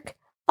dark,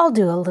 I'll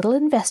do a little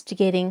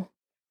investigating."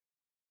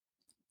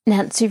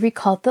 Nancy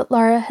recalled that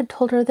Lara had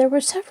told her there were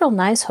several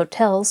nice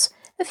hotels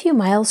a few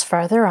miles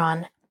farther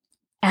on,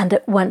 and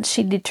at once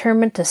she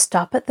determined to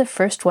stop at the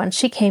first one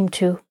she came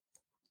to.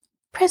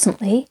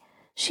 Presently,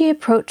 she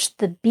approached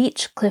the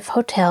Beach Cliff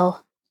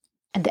Hotel,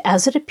 and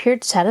as it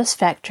appeared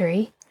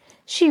satisfactory,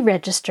 she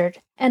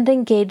registered and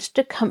engaged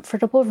a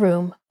comfortable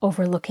room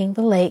overlooking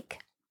the lake.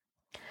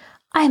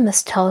 "I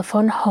must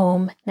telephone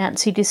home,"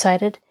 Nancy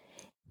decided.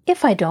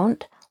 "If I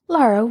don't,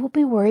 Lara will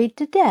be worried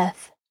to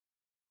death."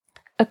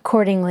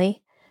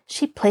 Accordingly,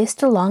 she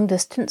placed a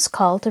long-distance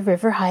call to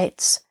River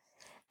Heights,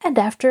 and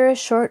after a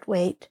short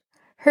wait,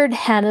 heard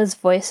Hannah's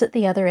voice at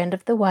the other end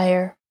of the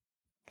wire.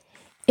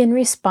 In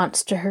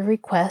response to her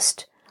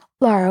request,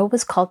 Lara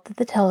was called to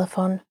the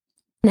telephone.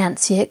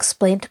 Nancy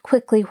explained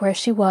quickly where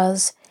she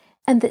was,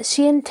 and that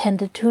she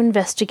intended to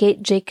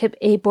investigate Jacob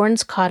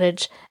Aborn's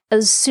cottage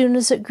as soon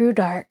as it grew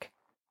dark.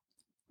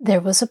 There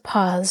was a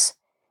pause,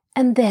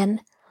 and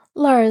then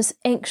Lara's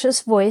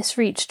anxious voice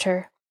reached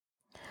her.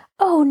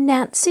 "Oh,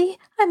 Nancy,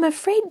 I'm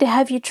afraid to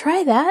have you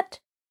try that."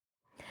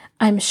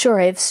 "I'm sure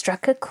I've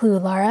struck a clue,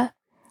 Lara,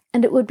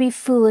 and it would be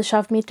foolish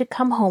of me to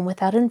come home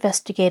without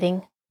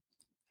investigating."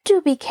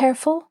 Do be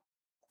careful."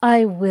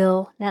 "I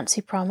will,"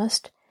 Nancy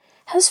promised.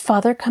 "Has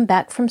Father come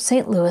back from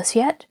St. Louis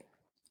yet?"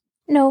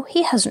 "No,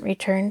 he hasn't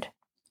returned."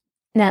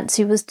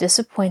 Nancy was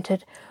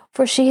disappointed,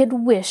 for she had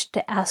wished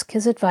to ask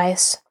his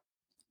advice.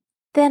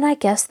 "Then I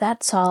guess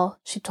that's all,"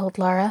 she told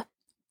Laura.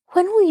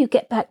 "When will you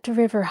get back to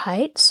River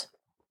Heights?"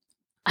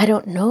 "I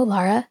don't know,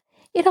 Laura.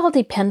 It all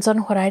depends on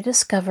what I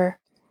discover.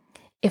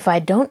 If I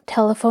don't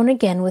telephone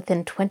again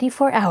within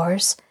 24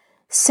 hours,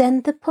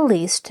 send the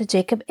police to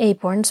Jacob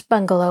Aborn's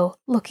bungalow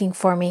looking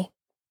for me."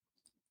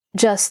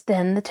 Just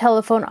then the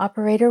telephone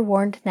operator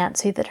warned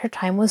Nancy that her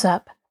time was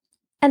up,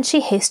 and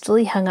she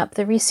hastily hung up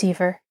the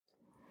receiver.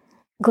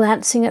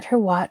 Glancing at her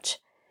watch,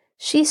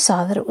 she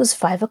saw that it was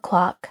 5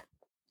 o'clock.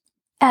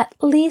 "At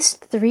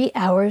least 3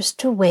 hours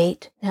to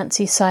wait,"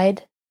 Nancy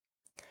sighed.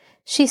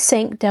 She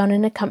sank down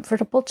in a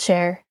comfortable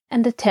chair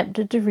and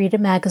attempted to read a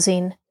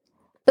magazine,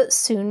 but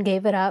soon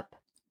gave it up.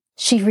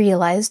 She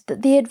realized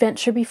that the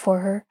adventure before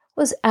her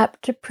was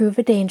apt to prove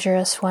a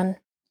dangerous one.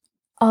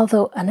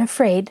 Although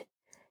unafraid,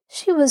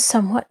 she was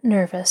somewhat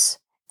nervous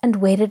and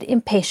waited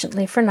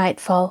impatiently for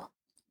nightfall.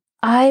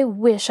 "I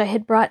wish I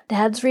had brought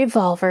Dad's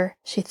revolver,"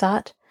 she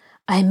thought.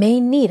 "I may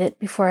need it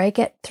before I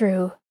get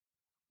through."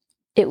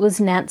 It was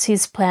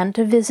Nancy's plan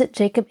to visit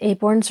Jacob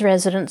Aborn's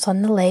residence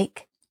on the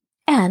lake,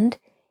 and,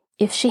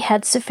 if she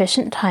had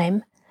sufficient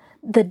time,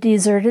 the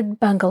deserted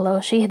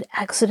bungalow she had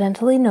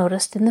accidentally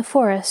noticed in the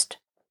forest.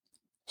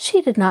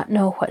 She did not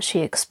know what she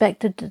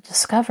expected to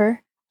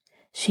discover.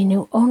 She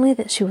knew only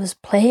that she was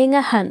playing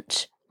a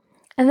hunch,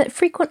 and that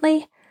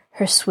frequently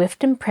her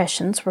swift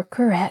impressions were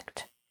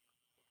correct.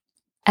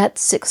 At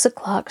 6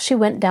 o'clock she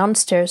went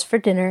downstairs for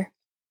dinner.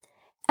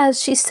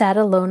 As she sat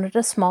alone at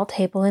a small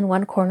table in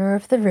one corner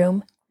of the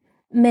room,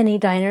 many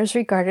diners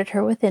regarded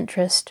her with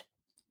interest.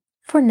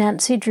 For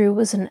Nancy Drew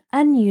was an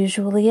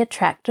unusually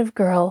attractive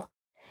girl,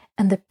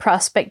 and the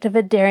prospect of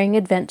a daring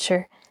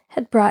adventure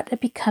had brought a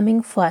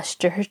becoming flush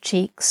to her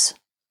cheeks.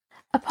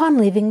 Upon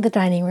leaving the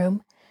dining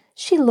room,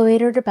 she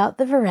loitered about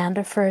the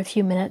veranda for a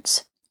few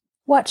minutes,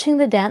 watching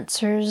the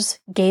dancers,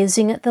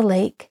 gazing at the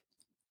lake,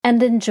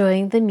 and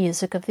enjoying the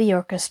music of the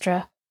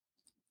orchestra.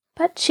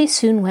 But she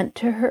soon went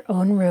to her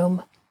own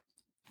room.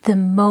 The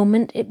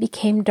moment it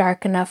became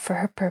dark enough for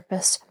her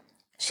purpose,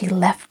 she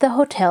left the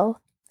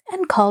hotel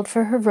and called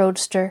for her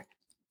roadster,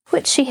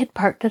 which she had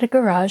parked at a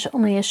garage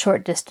only a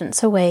short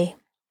distance away.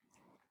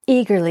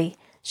 Eagerly,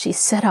 she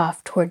set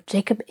off toward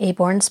Jacob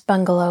Aborn's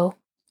bungalow.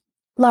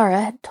 Laura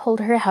had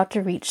told her how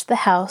to reach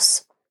the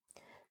house.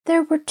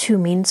 There were 2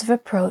 means of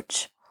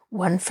approach,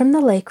 one from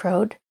the lake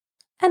road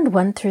and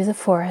one through the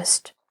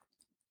forest.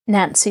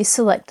 Nancy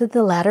selected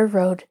the latter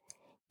road,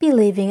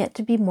 believing it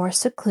to be more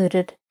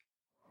secluded.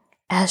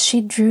 As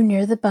she drew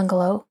near the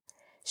bungalow,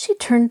 she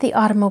turned the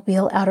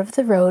automobile out of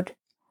the road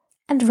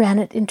and ran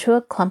it into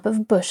a clump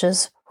of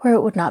bushes where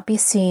it would not be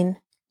seen.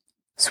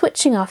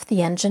 Switching off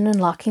the engine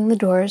and locking the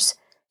doors,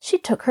 she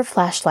took her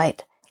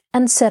flashlight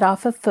and set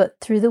off afoot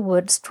through the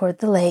woods toward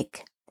the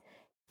lake.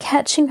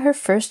 Catching her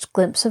first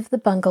glimpse of the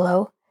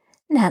bungalow,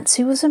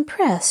 Nancy was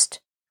impressed.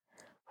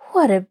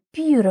 "What a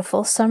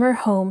beautiful summer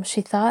home,"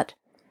 she thought.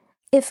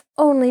 "If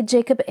only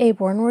Jacob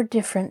Aborn were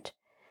different,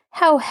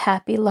 how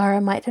happy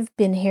Laura might have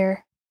been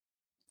here."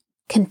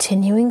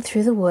 Continuing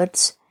through the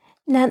woods,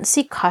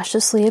 Nancy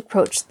cautiously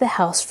approached the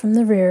house from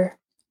the rear.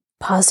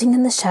 Pausing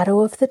in the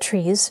shadow of the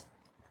trees,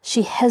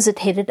 she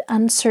hesitated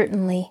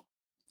uncertainly.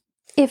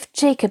 "If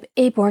Jacob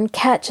Aborn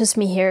catches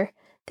me here,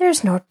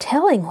 there's no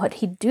telling what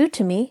he'd do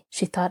to me,"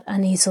 she thought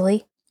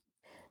uneasily.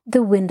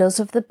 The windows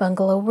of the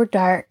bungalow were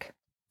dark.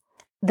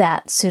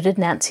 That suited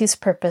Nancy's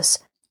purpose,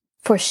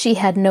 for she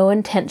had no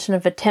intention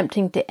of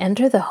attempting to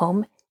enter the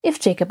home if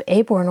Jacob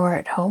Aborn were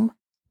at home.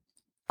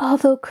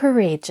 Although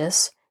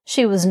courageous,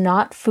 she was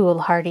not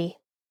foolhardy.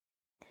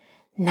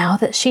 Now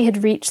that she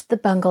had reached the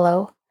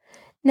bungalow,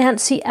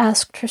 Nancy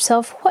asked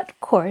herself what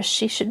course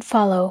she should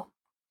follow.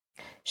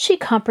 She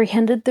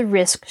comprehended the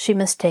risk she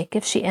must take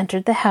if she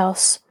entered the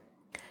house.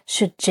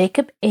 Should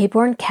Jacob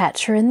Aborn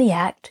catch her in the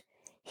act,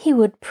 he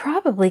would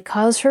probably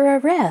cause her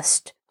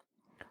arrest.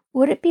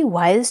 Would it be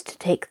wise to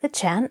take the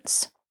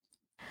chance?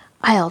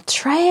 "I'll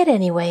try it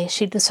anyway,"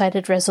 she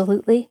decided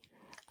resolutely.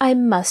 "I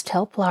must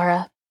help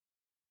Laura."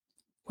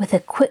 With a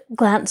quick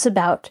glance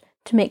about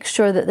to make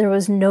sure that there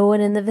was no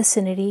one in the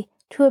vicinity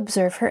to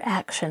observe her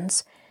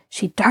actions,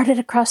 she darted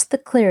across the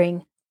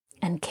clearing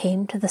and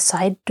came to the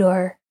side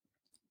door.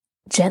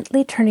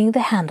 Gently turning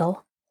the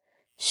handle,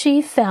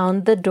 she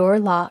found the door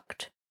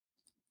locked.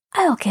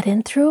 "I'll get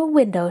in through a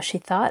window," she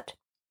thought.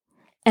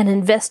 An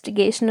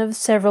investigation of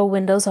several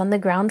windows on the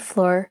ground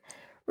floor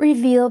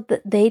revealed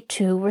that they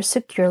too were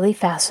securely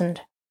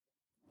fastened.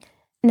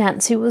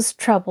 Nancy was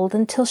troubled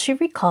until she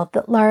recalled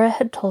that Laura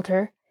had told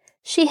her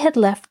she had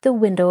left the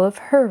window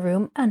of her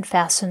room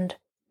unfastened.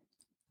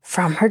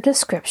 From her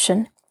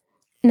description,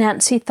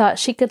 Nancy thought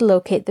she could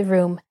locate the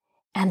room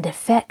and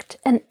effect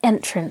an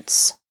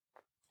entrance.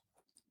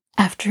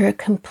 After a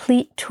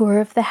complete tour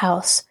of the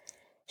house,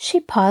 she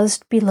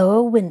paused below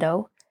a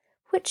window,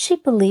 which she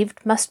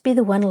believed must be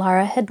the one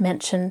Laura had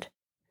mentioned.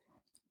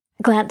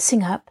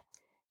 Glancing up,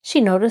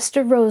 She noticed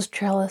a rose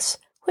trellis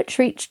which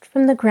reached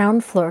from the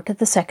ground floor to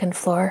the second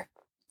floor.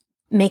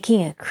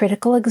 Making a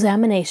critical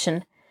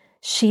examination,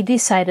 she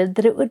decided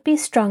that it would be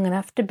strong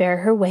enough to bear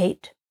her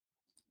weight.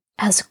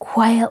 As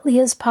quietly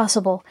as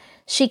possible,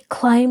 she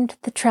climbed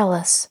the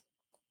trellis.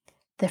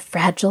 The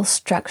fragile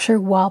structure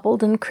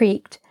wobbled and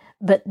creaked,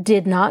 but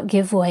did not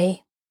give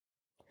way.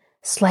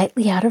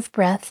 Slightly out of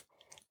breath,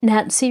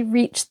 Nancy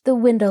reached the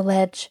window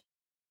ledge.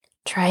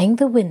 Trying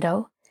the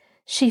window,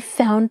 she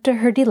found to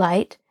her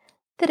delight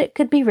that it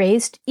could be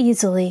raised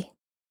easily.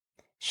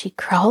 She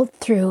crawled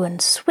through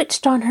and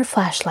switched on her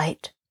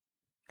flashlight.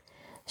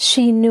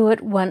 She knew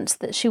at once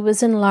that she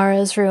was in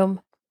Lara's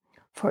room,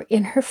 for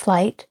in her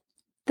flight,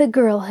 the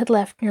girl had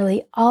left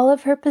nearly all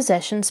of her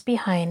possessions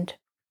behind.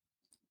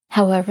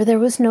 However, there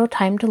was no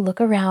time to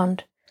look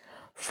around,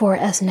 for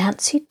as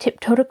Nancy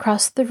tiptoed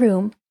across the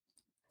room,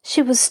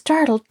 she was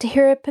startled to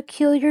hear a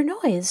peculiar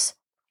noise.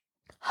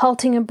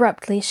 Halting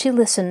abruptly, she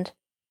listened.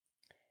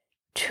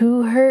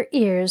 To her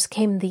ears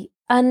came the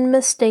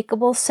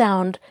unmistakable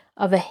sound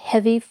of a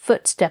heavy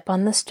footstep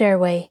on the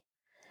stairway.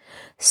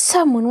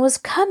 Someone was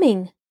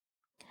coming!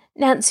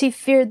 Nancy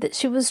feared that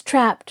she was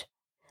trapped.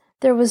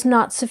 There was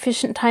not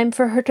sufficient time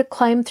for her to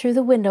climb through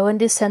the window and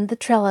descend the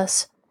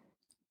trellis.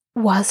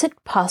 Was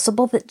it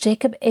possible that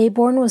Jacob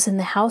Aborn was in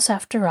the house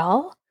after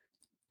all?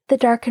 The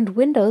darkened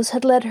windows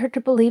had led her to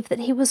believe that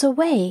he was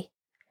away,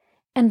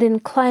 and in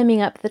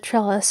climbing up the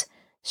trellis,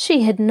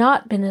 she had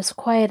not been as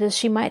quiet as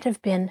she might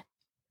have been.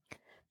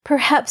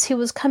 Perhaps he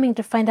was coming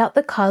to find out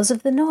the cause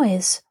of the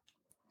noise.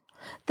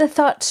 The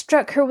thought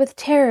struck her with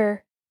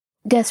terror.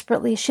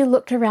 Desperately, she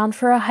looked around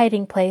for a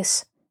hiding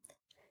place.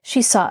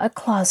 She saw a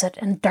closet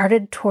and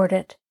darted toward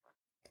it.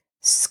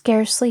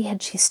 Scarcely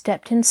had she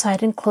stepped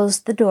inside and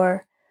closed the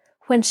door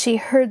when she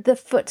heard the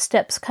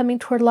footsteps coming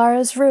toward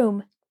Lara's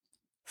room.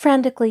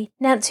 Frantically,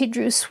 Nancy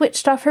Drew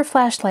switched off her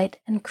flashlight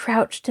and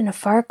crouched in a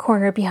far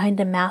corner behind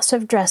a mass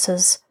of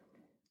dresses.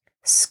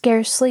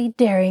 Scarcely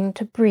daring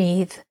to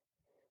breathe,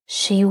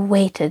 she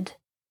waited.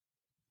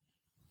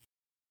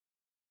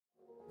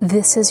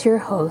 This is your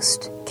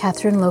host,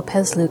 Catherine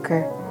Lopez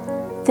Luker.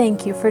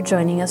 Thank you for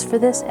joining us for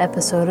this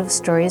episode of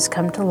Stories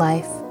Come to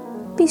Life.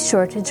 Be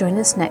sure to join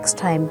us next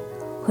time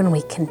when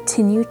we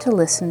continue to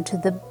listen to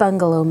the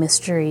Bungalow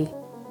Mystery.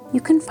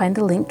 You can find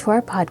a link to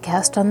our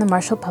podcast on the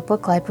Marshall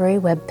Public Library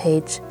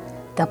webpage,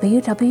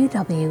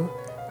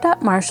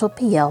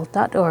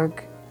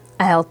 www.marshallpl.org.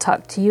 I'll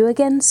talk to you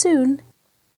again soon.